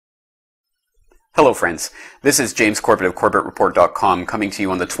Hello friends, this is James Corbett of CorbettReport.com coming to you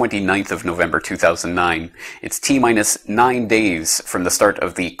on the 29th of November 2009. It's T-minus 9 days from the start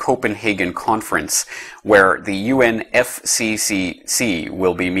of the Copenhagen conference, where the UNFCCC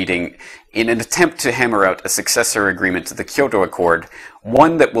will be meeting in an attempt to hammer out a successor agreement to the Kyoto Accord,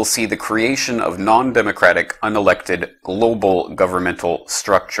 one that will see the creation of non-democratic, unelected, global governmental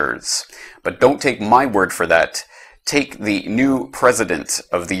structures. But don't take my word for that. Take the new president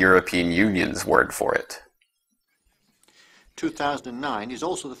of the European Union's word for it. 2009 is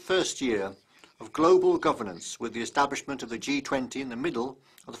also the first year of global governance, with the establishment of the G20 in the middle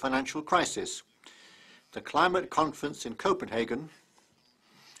of the financial crisis. The climate conference in Copenhagen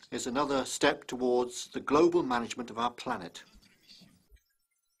is another step towards the global management of our planet.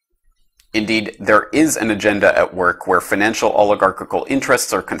 Indeed, there is an agenda at work where financial oligarchical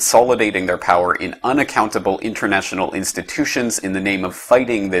interests are consolidating their power in unaccountable international institutions in the name of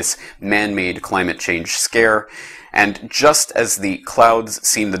fighting this man-made climate change scare. And just as the clouds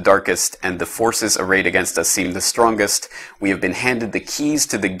seem the darkest and the forces arrayed against us seem the strongest, we have been handed the keys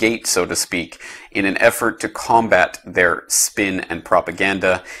to the gate, so to speak, in an effort to combat their spin and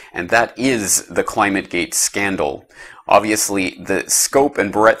propaganda, and that is the ClimateGate scandal. Obviously, the scope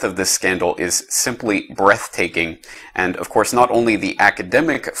and breadth of this scandal is simply breathtaking, and of course not only the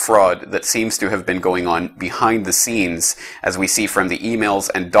academic fraud that seems to have been going on behind the scenes, as we see from the emails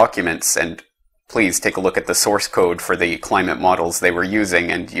and documents, and please take a look at the source code for the climate models they were using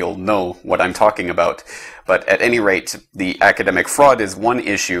and you'll know what I'm talking about. But at any rate, the academic fraud is one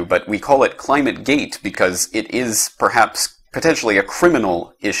issue, but we call it ClimateGate because it is perhaps potentially a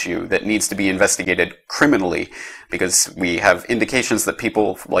criminal issue that needs to be investigated criminally, because we have indications that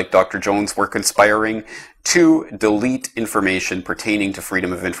people like Dr. Jones were conspiring to delete information pertaining to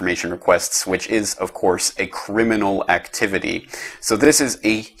freedom of information requests, which is, of course, a criminal activity. So this is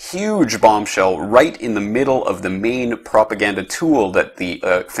a huge bombshell right in the middle of the main propaganda tool that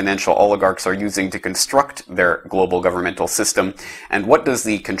the financial oligarchs are using to construct their global governmental system. And what does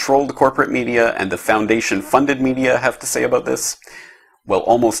the controlled corporate media and the foundation-funded media have to say about this? Well,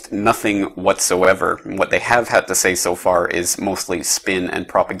 almost nothing whatsoever. What they have had to say so far is mostly spin and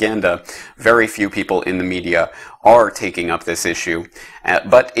propaganda. Very few people in the media are taking up this issue,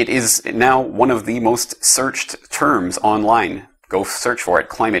 but it is now one of the most searched terms online. Go search for it,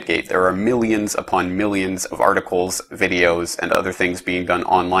 ClimateGate. There are millions upon millions of articles, videos, and other things being done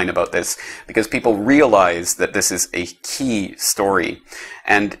online about this because people realize that this is a key story.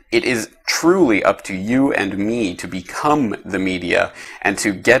 And it is truly up to you and me to become the media and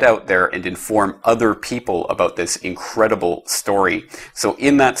to get out there and inform other people about this incredible story. So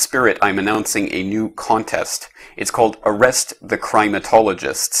in that spirit, I'm announcing a new contest. It's called Arrest the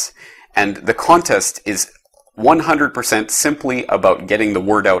Crimatologists. And the contest is 100% simply about getting the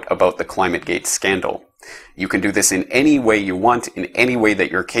word out about the ClimateGate scandal. You can do this in any way you want, in any way that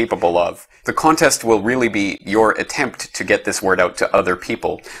you're capable of. The contest will really be your attempt to get this word out to other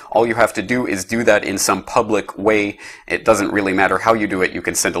people. All you have to do is do that in some public way. It doesn't really matter how you do it. You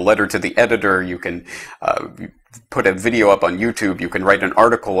can send a letter to the editor, you can put a video up on YouTube, you can write an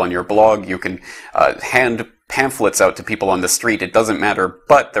article on your blog, you can hand pamphlets out to people on the street. It doesn't matter,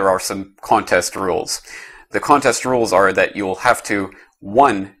 but there are some contest rules. The contest rules are that you'll have to,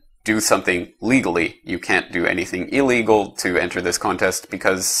 1, do something legally. You can't do anything illegal to enter this contest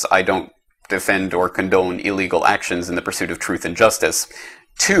because I don't defend or condone illegal actions in the pursuit of truth and justice.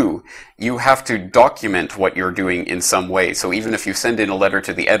 2, you have to document what you're doing in some way. So even if you send in a letter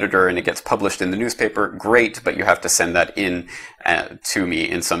to the editor and it gets published in the newspaper, great, but you have to send that in to me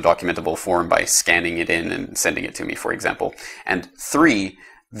in some documentable form by scanning it in and sending it to me, for example. And 3,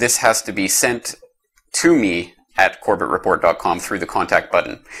 this has to be sent to me at CorbettReport.com through the contact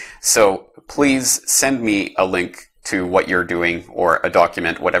button. So please send me a link to what you're doing or a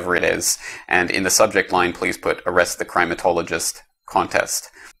document, whatever it is. And in the subject line, please put Arrest the Crimatologist Contest.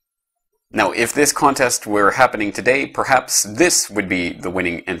 Now, if this contest were happening today, perhaps this would be the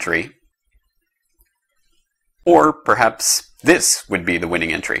winning entry. Or perhaps this would be the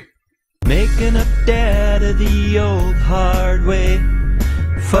winning entry. Making up data the old hard way,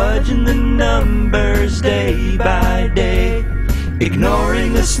 fudging the numbers day by day,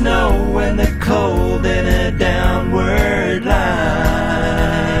 ignoring the snow and the cold in a downward line.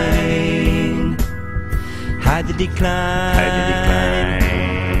 Hide the decline. Hide the decline.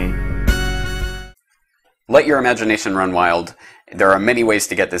 Let your imagination run wild. There are many ways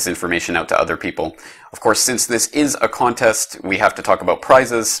to get this information out to other people. Of course, since this is a contest, we have to talk about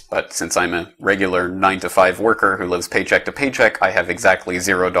prizes, but since I'm a regular 9-to-5 worker who lives paycheck to paycheck, I have exactly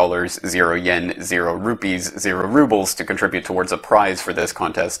 $0, 0 yen, 0 rupees, 0 rubles to contribute towards a prize for this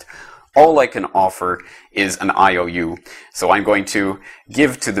contest. All I can offer is an IOU. So I'm going to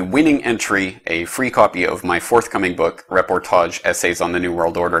give to the winning entry a free copy of my forthcoming book, Reportage Essays on the New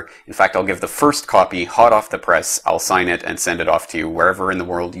World Order. In fact, I'll give the first copy hot off the press. I'll sign it and send it off to you wherever in the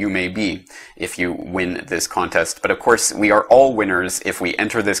world you may be if you win this contest. But of course, we are all winners if we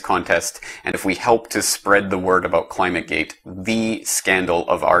enter this contest and if we help to spread the word about ClimateGate, the scandal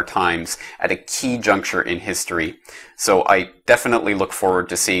of our times, at a key juncture in history. So I definitely look forward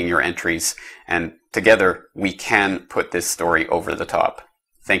to seeing your entries, and together we can put this story over the top.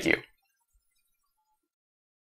 Thank you.